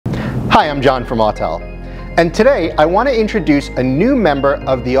Hi, I'm John from Autel, and today I want to introduce a new member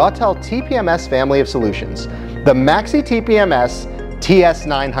of the Autel TPMS family of solutions, the MaxiTPMS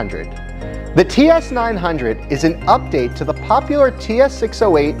TS900. The TS900 is an update to the popular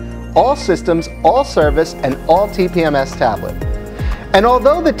TS608 All Systems, All Service, and All TPMS tablet. And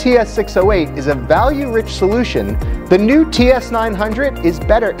although the TS608 is a value-rich solution, the new TS900 is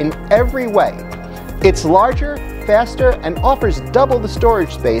better in every way. It's larger, faster, and offers double the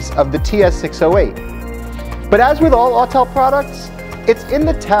storage space of the TS608. But as with all Autel products, it's in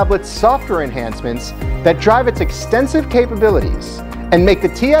the tablet's software enhancements that drive its extensive capabilities and make the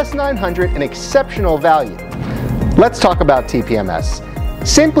TS900 an exceptional value. Let's talk about TPMS.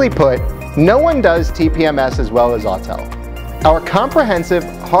 Simply put, no one does TPMS as well as Autel. Our comprehensive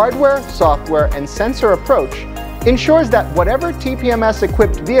hardware, software, and sensor approach ensures that whatever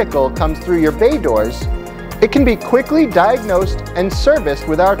TPMS-equipped vehicle comes through your bay doors, it can be quickly diagnosed and serviced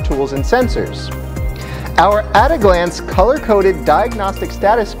with our tools and sensors. Our at-a-glance color-coded diagnostic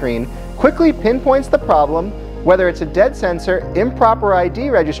status screen quickly pinpoints the problem, whether it's a dead sensor, improper ID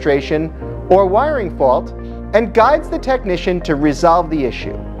registration, or wiring fault, and guides the technician to resolve the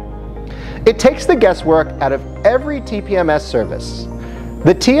issue. It takes the guesswork out of every TPMS service.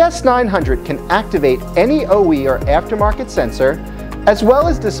 The TS900 can activate any OE or aftermarket sensor, as well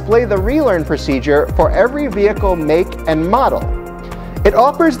as display the relearn procedure for every vehicle make and model. It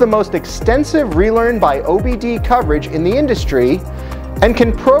offers the most extensive relearn by OBD coverage in the industry and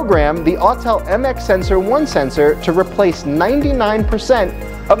can program the Autel MX Sensor 1 sensor to replace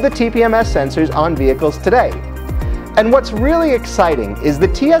 99% of the TPMS sensors on vehicles today. And what's really exciting is the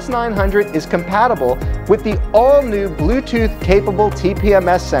TS900 is compatible with the all-new Bluetooth-capable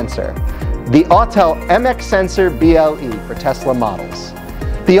TPMS sensor, the Autel MX Sensor BLE for Tesla models.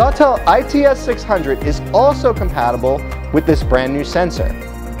 The Autel ITS600 is also compatible with this brand new sensor.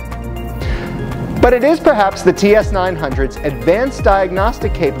 But it is perhaps the TS900's advanced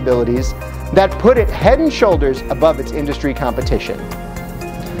diagnostic capabilities that put it head and shoulders above its industry competition.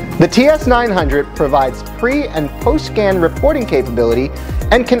 The TS900 provides pre- and post-scan reporting capability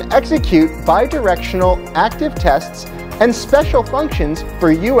and can execute bi-directional active tests and special functions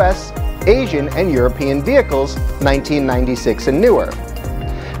for US, Asian, and European vehicles 1996 and newer.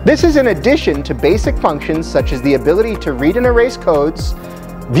 This is in addition to basic functions such as the ability to read and erase codes,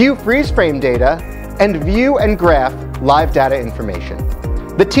 view freeze frame data, and view and graph live data information.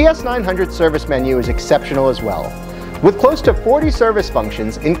 The TS900 service menu is exceptional as well, with close to 40 service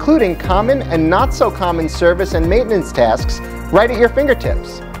functions, including common and not so common service and maintenance tasks right at your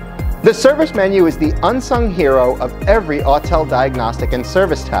fingertips. The service menu is the unsung hero of every Autel Diagnostic and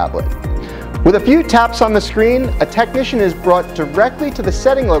Service tablet. With a few taps on the screen, a technician is brought directly to the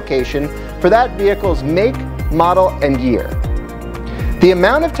setting location for that vehicle's make, model, and year. The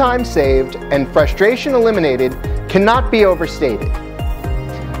amount of time saved and frustration eliminated cannot be overstated.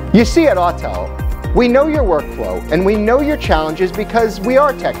 You see, at Autel, we know your workflow and we know your challenges because we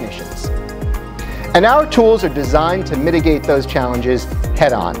are technicians. And our tools are designed to mitigate those challenges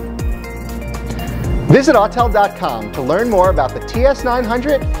head-on. Visit Autel.com to learn more about the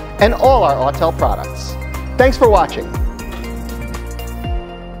TS900 and all our Autel products. Thanks for watching.